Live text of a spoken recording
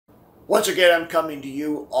Once again, I'm coming to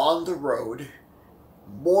you on the road.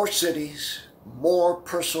 More cities, more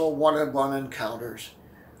personal one-on-one encounters,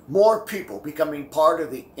 more people becoming part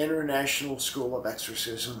of the International School of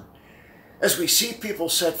Exorcism as we see people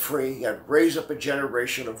set free and raise up a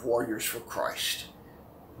generation of warriors for Christ.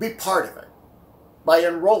 Be part of it by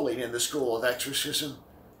enrolling in the School of Exorcism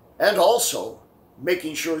and also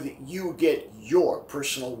making sure that you get your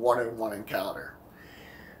personal one-on-one encounter.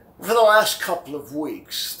 For the last couple of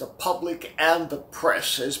weeks, the public and the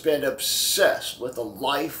press has been obsessed with the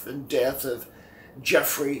life and death of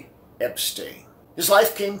Jeffry Epstein. His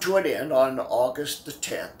life came to an end on August the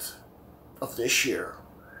 10th of this year,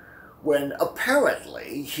 when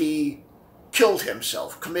apparently he killed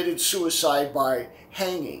himself, committed suicide by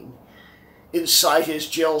hanging inside his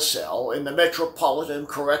jail cell in the Metropolitan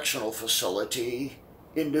Correctional Facility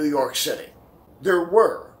in New York City. There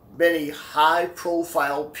were many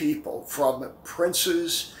high-profile people, from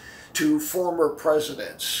princes to former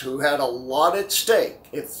presidents, who had a lot at stake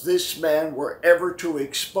if this man were ever to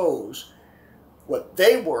expose what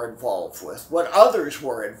they were involved with, what others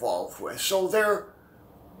were involved with. So there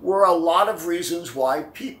were a lot of reasons why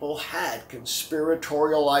people had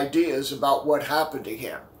conspiratorial ideas about what happened to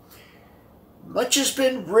him. Much has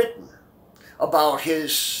been written about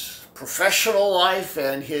his professional life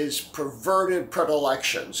and his perverted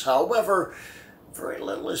predilections. However, very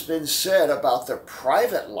little has been said about the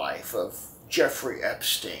private life of Jeffry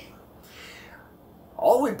Epstein.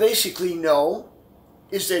 All we basically know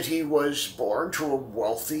is that he was born to a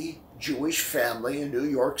wealthy Jewish family in New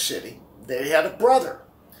York City. They had a brother,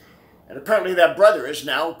 and apparently that brother is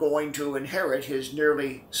now going to inherit his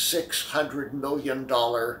nearly $600 million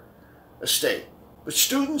estate. But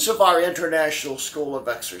students of our International School of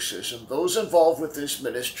Exorcism, those involved with this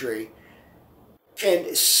ministry,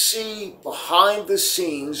 can see behind the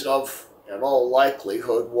scenes of, in all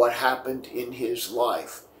likelihood, what happened in his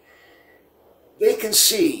life. They can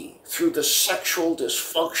see through the sexual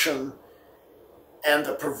dysfunction and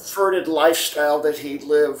the perverted lifestyle that he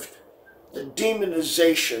lived, the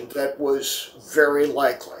demonization that was very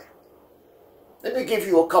likely. Let me give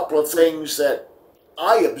you a couple of things that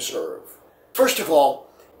I observed. First of all,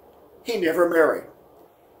 he never married.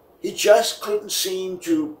 He just couldn't seem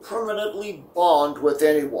to permanently bond with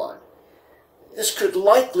anyone. This could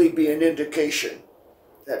likely be an indication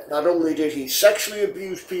that not only did he sexually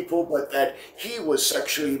abuse people, but that he was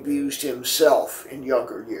sexually abused himself in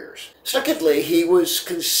younger years. Secondly, he was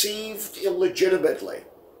conceived illegitimately.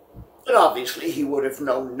 And obviously, he would have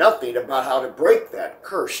known nothing about how to break that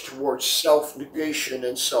curse towards self-negation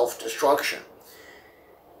and self-destruction.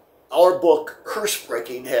 Our book, Curse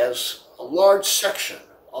Breaking, has a large section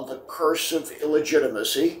on the curse of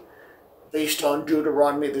illegitimacy based on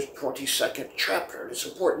Deuteronomy, the 22nd chapter. It's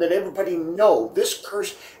important that everybody know this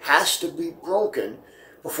curse has to be broken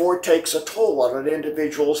before it takes a toll on an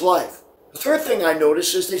individual's life. The third thing I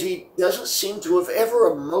notice is that he doesn't seem to have ever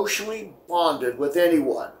emotionally bonded with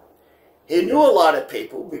anyone. He knew a lot of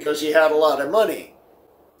people because he had a lot of money,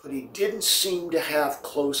 but he didn't seem to have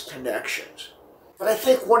close connections. But I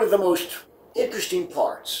think one of the most interesting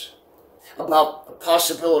parts about the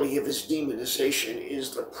possibility of his demonization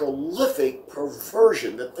is the prolific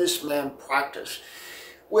perversion that this man practiced,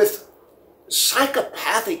 with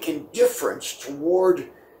psychopathic indifference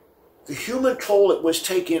toward the human toll it was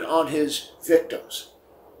taking on his victims.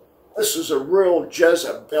 This is a real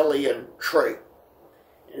Jezebelian trait.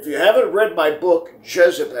 If you haven't read my book,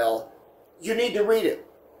 Jezebel, you need to read it.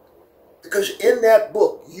 Because in that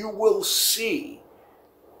book, you will see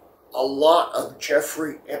a lot of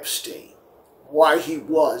Jeffry Epstein, why he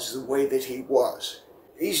was the way that he was.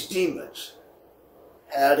 These demons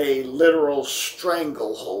had a literal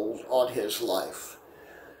stranglehold on his life.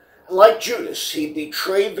 Like Judas, he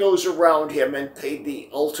betrayed those around him and paid the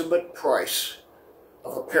ultimate price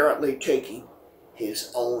of apparently taking his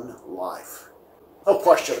own life. No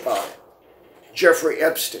question about it. Jeffry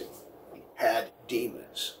Epstein had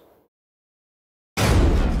demons.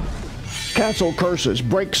 Cancel curses,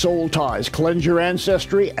 break soul ties, cleanse your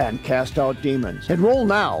ancestry, and cast out demons. Enroll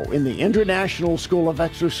now in the International School of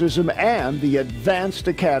Exorcism and the Advanced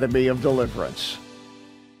Academy of Deliverance.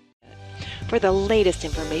 For the latest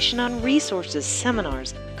information on resources,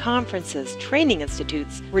 seminars, conferences, training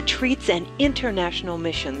institutes, retreats, and international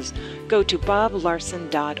missions, go to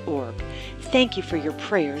boblarson.org. Thank you for your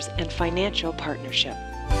prayers and financial partnership.